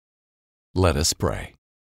Let us pray.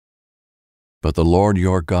 But the Lord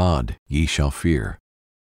your God ye shall fear,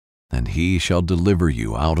 and he shall deliver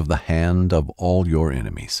you out of the hand of all your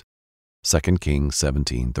enemies. 2 Kings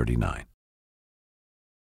 17:39.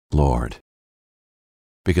 Lord,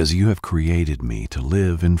 because you have created me to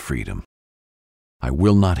live in freedom, I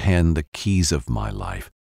will not hand the keys of my life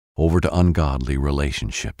over to ungodly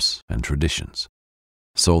relationships and traditions,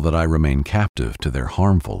 so that I remain captive to their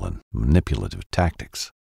harmful and manipulative tactics.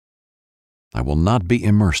 I will not be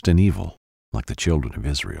immersed in evil like the children of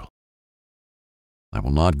Israel. I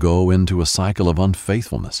will not go into a cycle of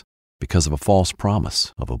unfaithfulness because of a false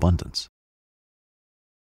promise of abundance.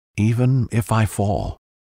 Even if I fall,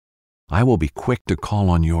 I will be quick to call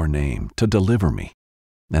on your name to deliver me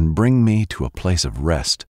and bring me to a place of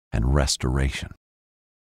rest and restoration.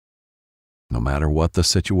 No matter what the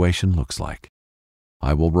situation looks like,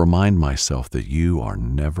 I will remind myself that you are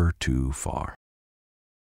never too far.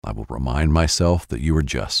 I will remind myself that you are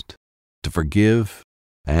just, to forgive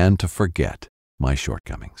and to forget my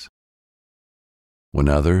shortcomings. When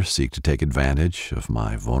others seek to take advantage of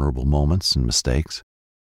my vulnerable moments and mistakes,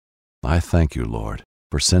 I thank you, Lord,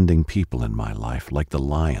 for sending people in my life like the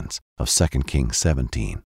lions of 2 Kings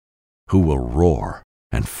 17, who will roar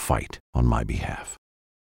and fight on my behalf.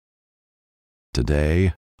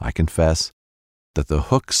 Today, I confess that the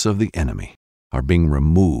hooks of the enemy are being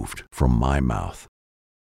removed from my mouth,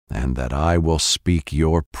 and that I will speak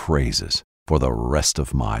your praises for the rest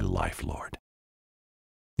of my life, Lord.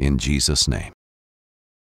 In Jesus' name,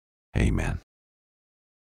 amen.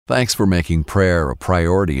 Thanks for making prayer a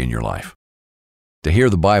priority in your life. To hear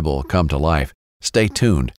the Bible come to life, stay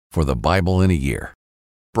tuned for the Bible in a Year.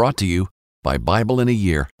 Brought to you by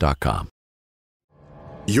BibleInAYear.com.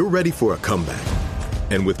 You're ready for a comeback.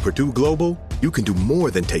 And with Purdue Global, you can do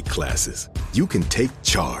more than take classes. You can take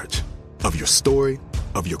charge of your story,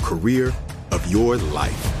 of your career, of your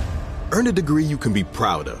life. Earn a degree you can be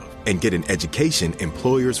proud of and get an education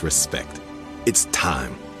employers respect. It's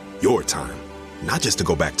time, your time, not just to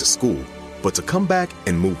go back to school, but to come back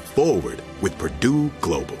and move forward with Purdue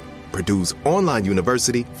Global, Purdue's online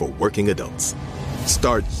university for working adults.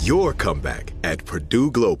 Start your comeback at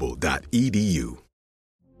purdueglobal.edu.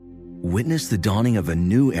 Witness the dawning of a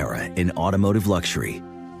new era in automotive luxury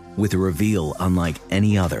with a reveal unlike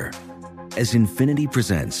any other as Infiniti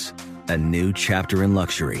presents a new chapter in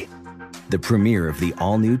luxury, the premiere of the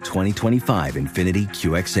all-new 2025 Infiniti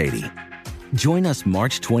QX80. Join us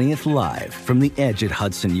March 20th live from the Edge at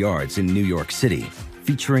Hudson Yards in New York City,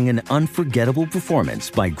 featuring an unforgettable performance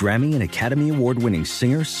by Grammy and Academy Award-winning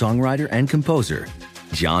singer, songwriter, and composer,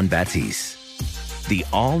 Jon Batiste. The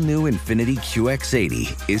all-new Infiniti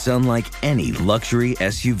QX80 is unlike any luxury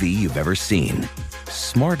SUV you've ever seen.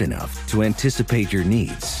 Smart enough to anticipate your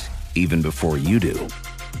needs, even before you do.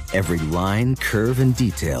 Every line, curve, and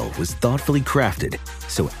detail was thoughtfully crafted,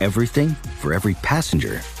 so everything for every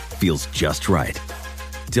passenger feels just right.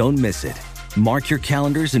 Don't miss it. Mark your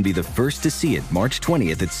calendars and be the first to see it March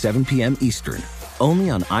 20th at 7 p.m. Eastern, only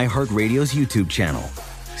on iHeartRadio's YouTube channel.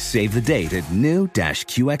 Save the date at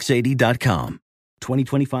new-QX80.com.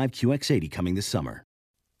 2025 QX80 coming this summer.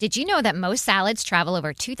 Did you know that most salads travel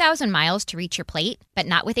over 2,000 miles to reach your plate? But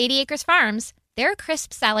not with 80 Acres Farms. Their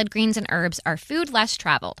crisp salad greens and herbs are food less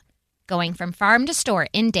traveled, going from farm to store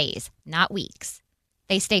in days, not weeks.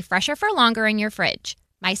 They stay fresher for longer in your fridge.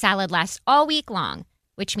 My salad lasts all week long,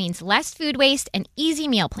 which means less food waste and easy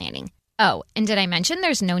meal planning. Oh, and did I mention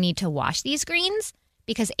there's no need to wash these greens?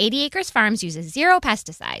 Because 80 Acres Farms uses zero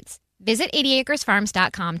pesticides. Visit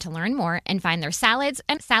 80acresfarms.com to learn more and find their salads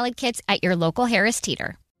and salad kits at your local Harris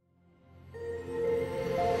Teeter.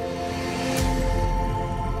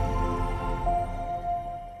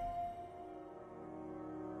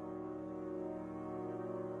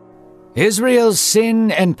 Israel's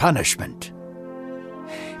sin and punishment.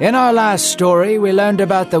 In our last story, we learned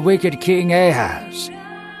about the wicked king Ahaz.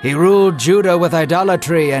 He ruled Judah with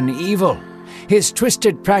idolatry and evil. His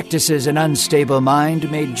twisted practices and unstable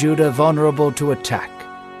mind made Judah vulnerable to attack.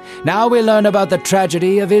 Now we learn about the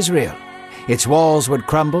tragedy of Israel. Its walls would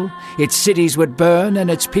crumble, its cities would burn,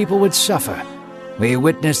 and its people would suffer. We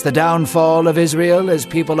witness the downfall of Israel as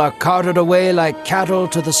people are carted away like cattle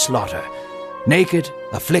to the slaughter. Naked,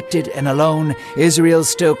 afflicted, and alone, Israel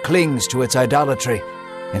still clings to its idolatry,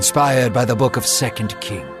 inspired by the book of 2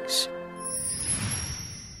 Kings.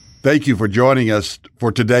 Thank you for joining us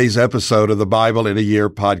for today's episode of the Bible in a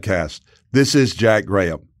Year podcast. This is Jack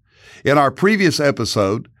Graham. In our previous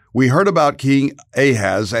episode, we heard about King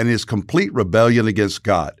Ahaz and his complete rebellion against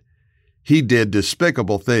God. He did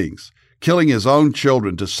despicable things, killing his own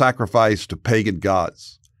children to sacrifice to pagan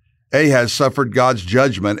gods. Ahaz suffered God's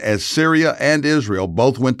judgment as Syria and Israel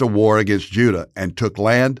both went to war against Judah and took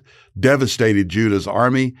land, devastated Judah's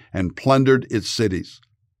army, and plundered its cities.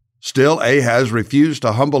 Still, Ahaz refused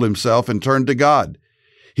to humble himself and turn to God.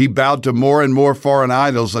 He bowed to more and more foreign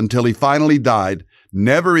idols until he finally died,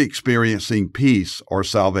 never experiencing peace or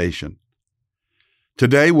salvation.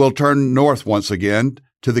 Today, we'll turn north once again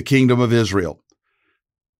to the kingdom of Israel.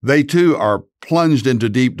 They too are plunged into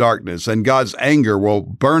deep darkness, and God's anger will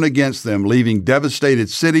burn against them, leaving devastated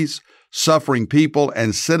cities, suffering people,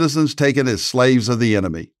 and citizens taken as slaves of the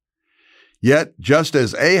enemy. Yet, just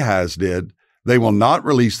as Ahaz did, they will not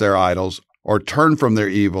release their idols or turn from their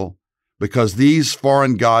evil, because these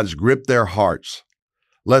foreign gods grip their hearts.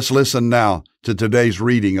 Let's listen now to today's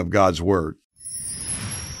reading of God's Word.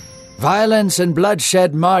 Violence and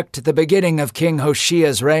bloodshed marked the beginning of King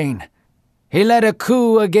Hoshea's reign. He led a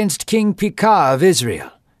coup against King Pekah of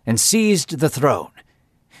Israel and seized the throne.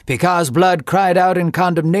 Pekah's blood cried out in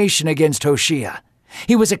condemnation against Hoshea.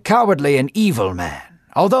 He was a cowardly and evil man,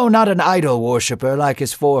 although not an idol worshipper like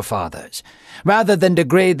his forefathers. Rather than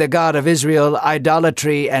degrade the God of Israel,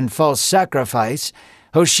 idolatry, and false sacrifice,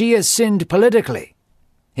 Hoshea sinned politically.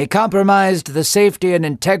 He compromised the safety and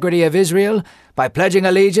integrity of Israel by pledging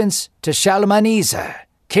allegiance to Shalmaneser,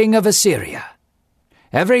 king of Assyria.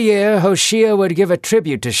 Every year, Hoshea would give a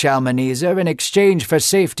tribute to Shalmaneser in exchange for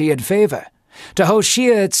safety and favor. To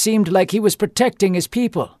Hoshea, it seemed like he was protecting his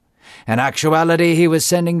people. In actuality, he was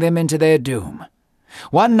sending them into their doom.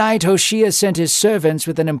 One night, Hoshea sent his servants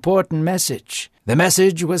with an important message. The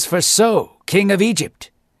message was for So, king of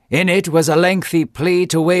Egypt. In it was a lengthy plea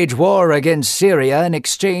to wage war against Syria in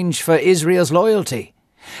exchange for Israel's loyalty.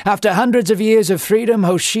 After hundreds of years of freedom,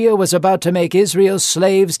 Hoshea was about to make Israel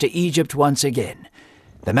slaves to Egypt once again.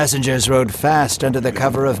 The messengers rode fast under the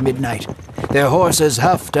cover of midnight. Their horses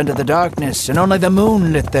huffed under the darkness, and only the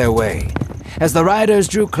moon lit their way. As the riders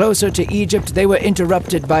drew closer to Egypt, they were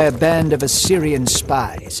interrupted by a band of Assyrian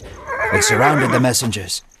spies. They surrounded the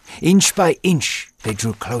messengers. Inch by inch, they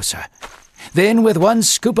drew closer. Then, with one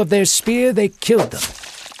scoop of their spear, they killed them.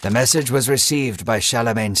 The message was received by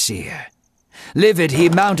Shalmaneser. Livid, he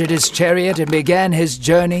mounted his chariot and began his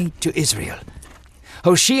journey to Israel.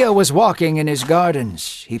 Hoshea was walking in his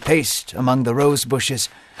gardens. He paced among the rose bushes,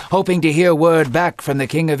 hoping to hear word back from the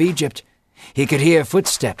king of Egypt. He could hear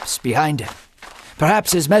footsteps behind him.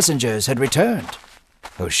 Perhaps his messengers had returned.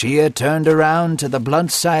 Hoshea turned around to the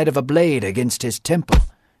blunt side of a blade against his temple.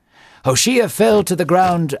 Hoshea fell to the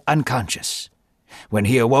ground unconscious. When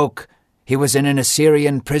he awoke, he was in an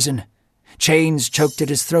Assyrian prison. Chains choked at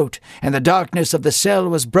his throat, and the darkness of the cell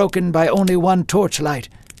was broken by only one torchlight.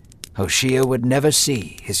 Hoshea would never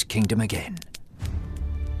see his kingdom again.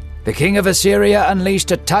 The king of Assyria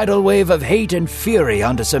unleashed a tidal wave of hate and fury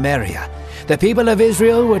onto Samaria. The people of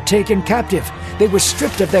Israel were taken captive. They were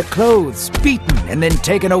stripped of their clothes, beaten, and then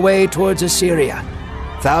taken away towards Assyria.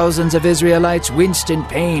 Thousands of Israelites winced in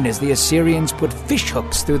pain as the Assyrians put fish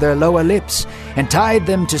hooks through their lower lips and tied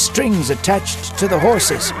them to strings attached to the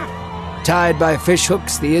horses. Tied by fish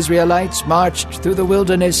hooks, the Israelites marched through the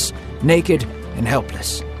wilderness, naked and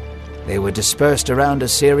helpless. They were dispersed around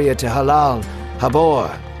Assyria to Halal,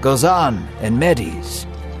 Habor, Gozan, and Medes.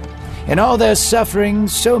 In all their suffering,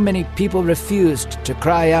 so many people refused to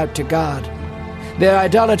cry out to God. Their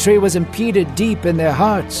idolatry was impeded deep in their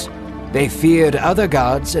hearts. They feared other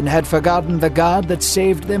gods and had forgotten the God that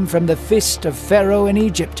saved them from the fist of Pharaoh in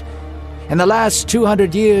Egypt. In the last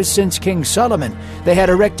 200 years since King Solomon, they had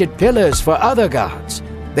erected pillars for other gods.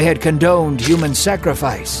 They had condoned human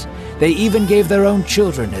sacrifice. They even gave their own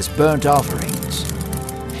children as burnt offerings.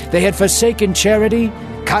 They had forsaken charity,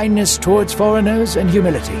 kindness towards foreigners, and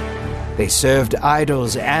humility. They served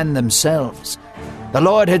idols and themselves. The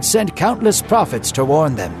Lord had sent countless prophets to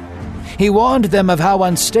warn them. He warned them of how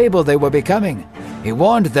unstable they were becoming. He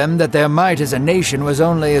warned them that their might as a nation was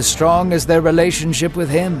only as strong as their relationship with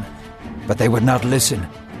Him. But they would not listen.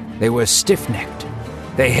 They were stiff-necked.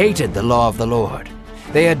 They hated the law of the Lord.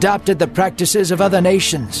 They adopted the practices of other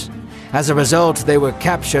nations. As a result, they were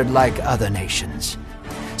captured like other nations.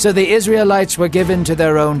 So the Israelites were given to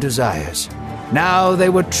their own desires. Now they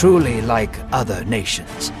were truly like other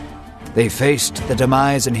nations. They faced the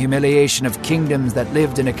demise and humiliation of kingdoms that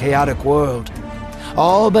lived in a chaotic world.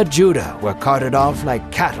 All but Judah were carted off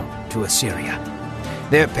like cattle to Assyria.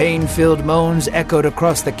 Their pain-filled moans echoed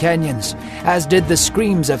across the canyons, as did the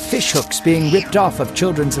screams of fishhooks being ripped off of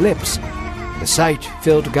children's lips. The sight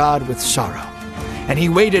filled God with sorrow, and He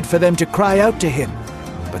waited for them to cry out to Him,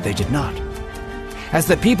 but they did not. As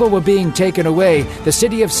the people were being taken away, the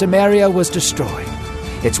city of Samaria was destroyed.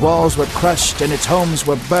 Its walls were crushed and its homes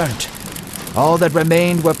were burnt. All that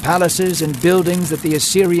remained were palaces and buildings that the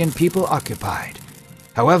Assyrian people occupied.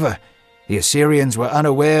 However, the Assyrians were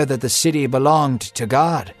unaware that the city belonged to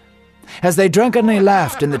God. As they drunkenly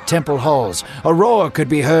laughed in the temple halls, a roar could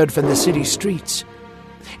be heard from the city streets.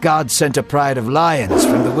 God sent a pride of lions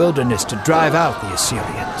from the wilderness to drive out the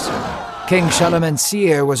Assyrians. King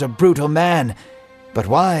Shalmaneser was a brutal man, but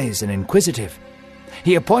wise and inquisitive.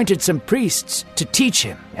 He appointed some priests to teach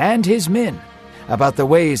him and his men about the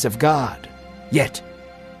ways of God. Yet,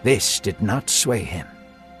 this did not sway him.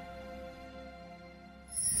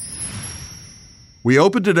 We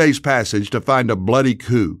open today's passage to find a bloody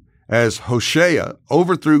coup as Hoshea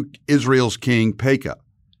overthrew Israel's king Pekah.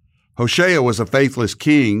 Hoshea was a faithless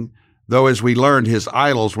king, though as we learned, his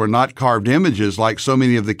idols were not carved images like so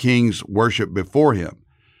many of the kings worshipped before him.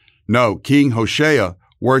 No, King Hoshea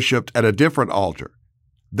worshipped at a different altar,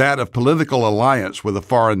 that of political alliance with a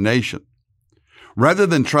foreign nation. Rather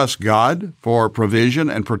than trust God for provision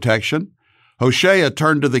and protection, Hoshea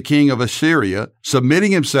turned to the king of Assyria,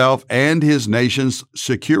 submitting himself and his nation's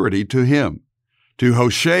security to him. To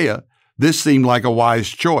Hoshea, this seemed like a wise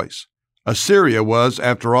choice. Assyria was,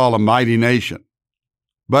 after all, a mighty nation.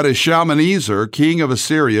 But as Shalmaneser, king of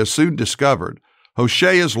Assyria, soon discovered,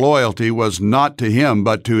 Hoshea's loyalty was not to him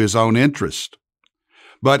but to his own interest.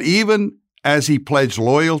 But even as he pledged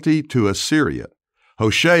loyalty to Assyria,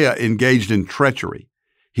 Hoshea engaged in treachery.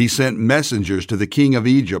 He sent messengers to the king of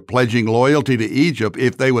Egypt, pledging loyalty to Egypt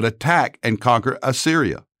if they would attack and conquer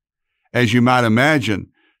Assyria. As you might imagine,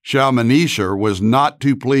 Shalmaneser was not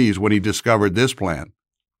too pleased when he discovered this plan.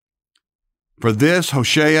 For this,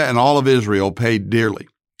 Hoshea and all of Israel paid dearly.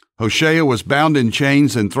 Hoshea was bound in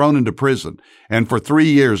chains and thrown into prison, and for 3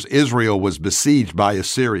 years Israel was besieged by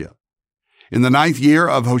Assyria. In the 9th year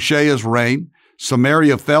of Hoshea's reign,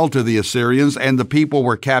 Samaria fell to the Assyrians, and the people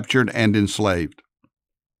were captured and enslaved.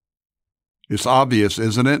 It's obvious,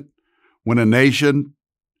 isn't it? When a nation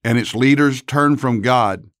and its leaders turn from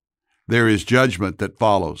God, there is judgment that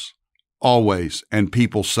follows, always, and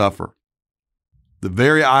people suffer. The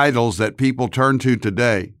very idols that people turn to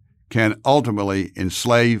today can ultimately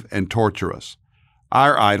enslave and torture us.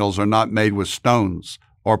 Our idols are not made with stones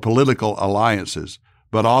or political alliances,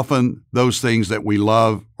 but often those things that we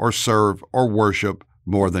love or serve or worship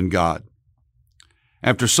more than God.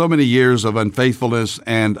 After so many years of unfaithfulness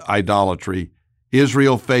and idolatry,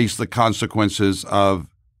 Israel faced the consequences of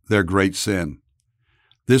their great sin.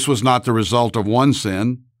 This was not the result of one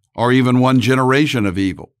sin or even one generation of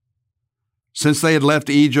evil. Since they had left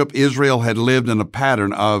Egypt, Israel had lived in a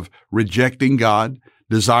pattern of rejecting God,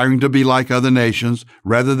 desiring to be like other nations,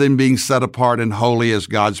 rather than being set apart and holy as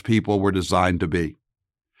God's people were designed to be.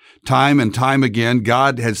 Time and time again,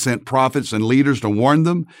 God had sent prophets and leaders to warn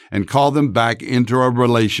them and call them back into a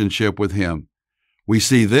relationship with Him. We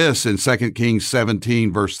see this in 2 Kings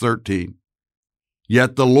 17, verse 13.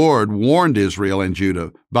 Yet the Lord warned Israel and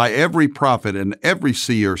Judah by every prophet and every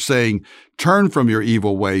seer, saying, "Turn from your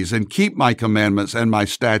evil ways and keep my commandments and my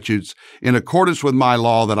statutes in accordance with my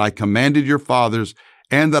law that I commanded your fathers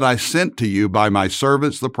and that I sent to you by my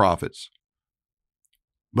servants the prophets."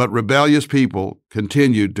 But rebellious people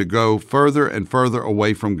continued to go further and further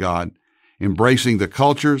away from God, embracing the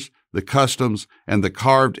cultures, the customs, and the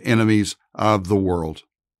carved enemies of the world.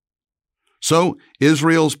 So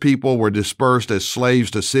Israel's people were dispersed as slaves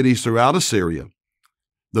to cities throughout Assyria.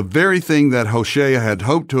 The very thing that Hoshea had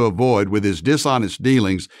hoped to avoid with his dishonest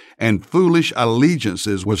dealings and foolish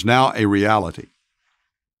allegiances was now a reality.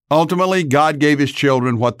 Ultimately, God gave His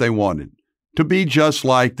children what they wanted, to be just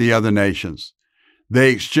like the other nations.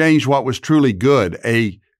 They exchanged what was truly good,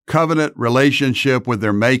 a covenant relationship with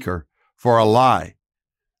their Maker, for a lie.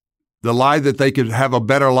 The lie that they could have a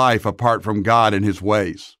better life apart from God and His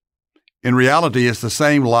ways. In reality, it's the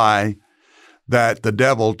same lie that the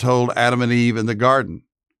devil told Adam and Eve in the garden,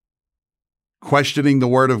 questioning the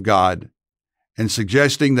Word of God and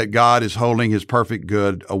suggesting that God is holding His perfect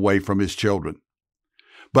good away from His children.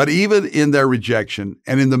 But even in their rejection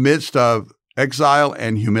and in the midst of exile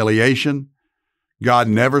and humiliation, God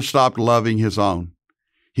never stopped loving His own.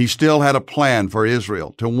 He still had a plan for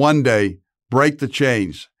Israel to one day break the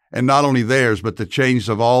chains, and not only theirs, but the chains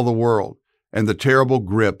of all the world and the terrible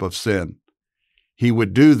grip of sin. He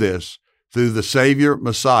would do this through the Savior,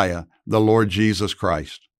 Messiah, the Lord Jesus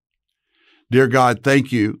Christ. Dear God,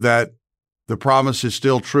 thank you that the promise is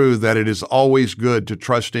still true, that it is always good to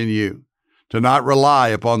trust in you, to not rely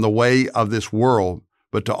upon the way of this world,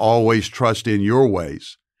 but to always trust in your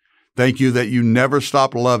ways. Thank you that you never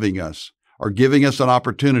stop loving us or giving us an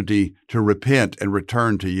opportunity to repent and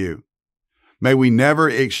return to you. May we never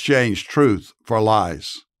exchange truth for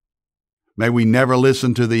lies. May we never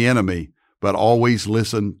listen to the enemy, but always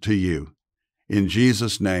listen to you. In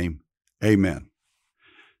Jesus' name, amen.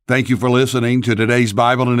 Thank you for listening to today's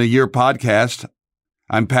Bible in a Year podcast.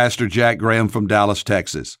 I'm Pastor Jack Graham from Dallas,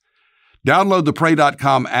 Texas. Download the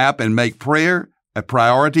Pray.com app and make prayer a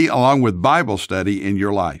priority along with Bible study in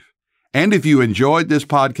your life. And if you enjoyed this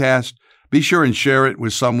podcast, be sure and share it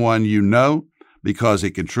with someone you know, because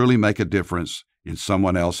it can truly make a difference in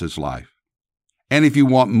someone else's life. And if you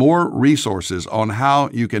want more resources on how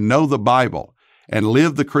you can know the Bible and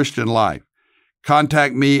live the Christian life,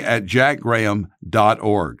 contact me at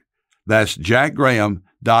jackgraham.org. That's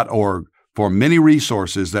jackgraham.org for many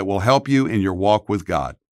resources that will help you in your walk with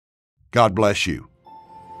God. God bless you.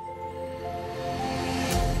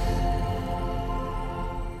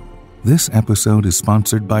 This episode is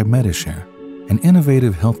sponsored by Medi-Share, an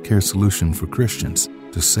innovative healthcare solution for Christians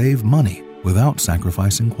to save money without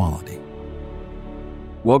sacrificing quality.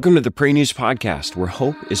 Welcome to the Pray News Podcast, where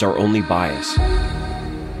hope is our only bias.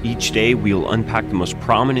 Each day, we will unpack the most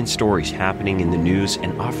prominent stories happening in the news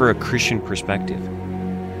and offer a Christian perspective.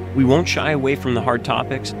 We won't shy away from the hard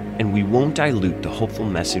topics, and we won't dilute the hopeful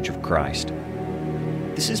message of Christ.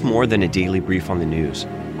 This is more than a daily brief on the news.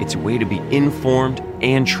 It's a way to be informed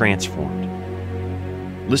and transformed.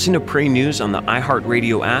 Listen to Pray News on the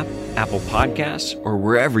iHeartRadio app, Apple Podcasts, or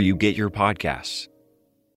wherever you get your podcasts.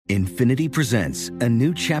 Infiniti presents a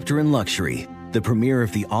new chapter in luxury, the premiere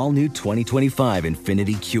of the all-new 2025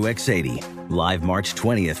 Infiniti QX80, live March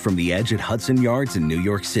 20th from the Edge at Hudson Yards in New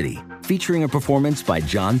York City, featuring a performance by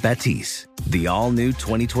Jon Batiste. The all-new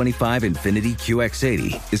 2025 Infiniti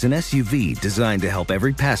QX80 is an SUV designed to help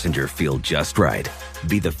every passenger feel just right.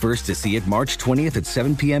 Be the first to see it March 20th at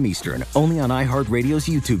 7 p.m. Eastern, only on iHeartRadio's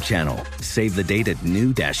YouTube channel. Save the date at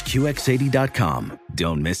new-QX80.com.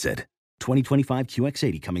 Don't miss it. 2025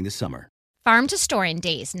 QX80 coming this summer. Farm to store in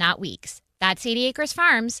days, not weeks. That's 80 Acres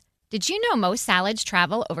Farms. Did you know most salads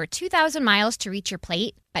travel over 2,000 miles to reach your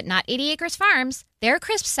plate? But not 80 Acres Farms. Their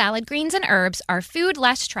crisp salad greens and herbs are food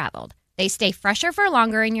less traveled. They stay fresher for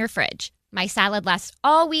longer in your fridge. My salad lasts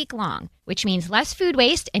all week long, which means less food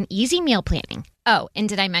waste and easy meal planning. Oh, and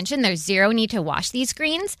did I mention there's zero need to wash these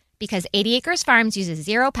greens? Because 80 Acres Farms uses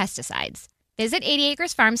zero pesticides. Visit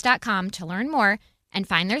 80acresfarms.com to learn more and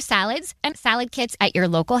find their salads and salad kits at your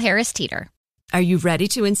local Harris Teeter. Are you ready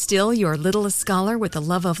to instill your littlest scholar with the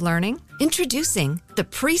love of learning? Introducing the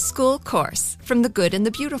Preschool Course from the Good and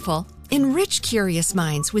the Beautiful. Enrich curious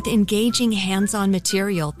minds with engaging hands-on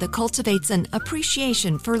material that cultivates an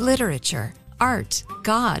appreciation for literature, art,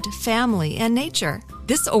 God, family, and nature.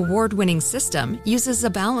 This award-winning system uses a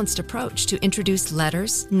balanced approach to introduce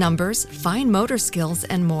letters, numbers, fine motor skills,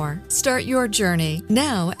 and more. Start your journey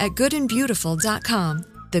now at goodandbeautiful.com.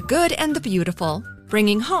 The Good and the Beautiful,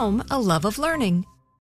 bringing home a love of learning.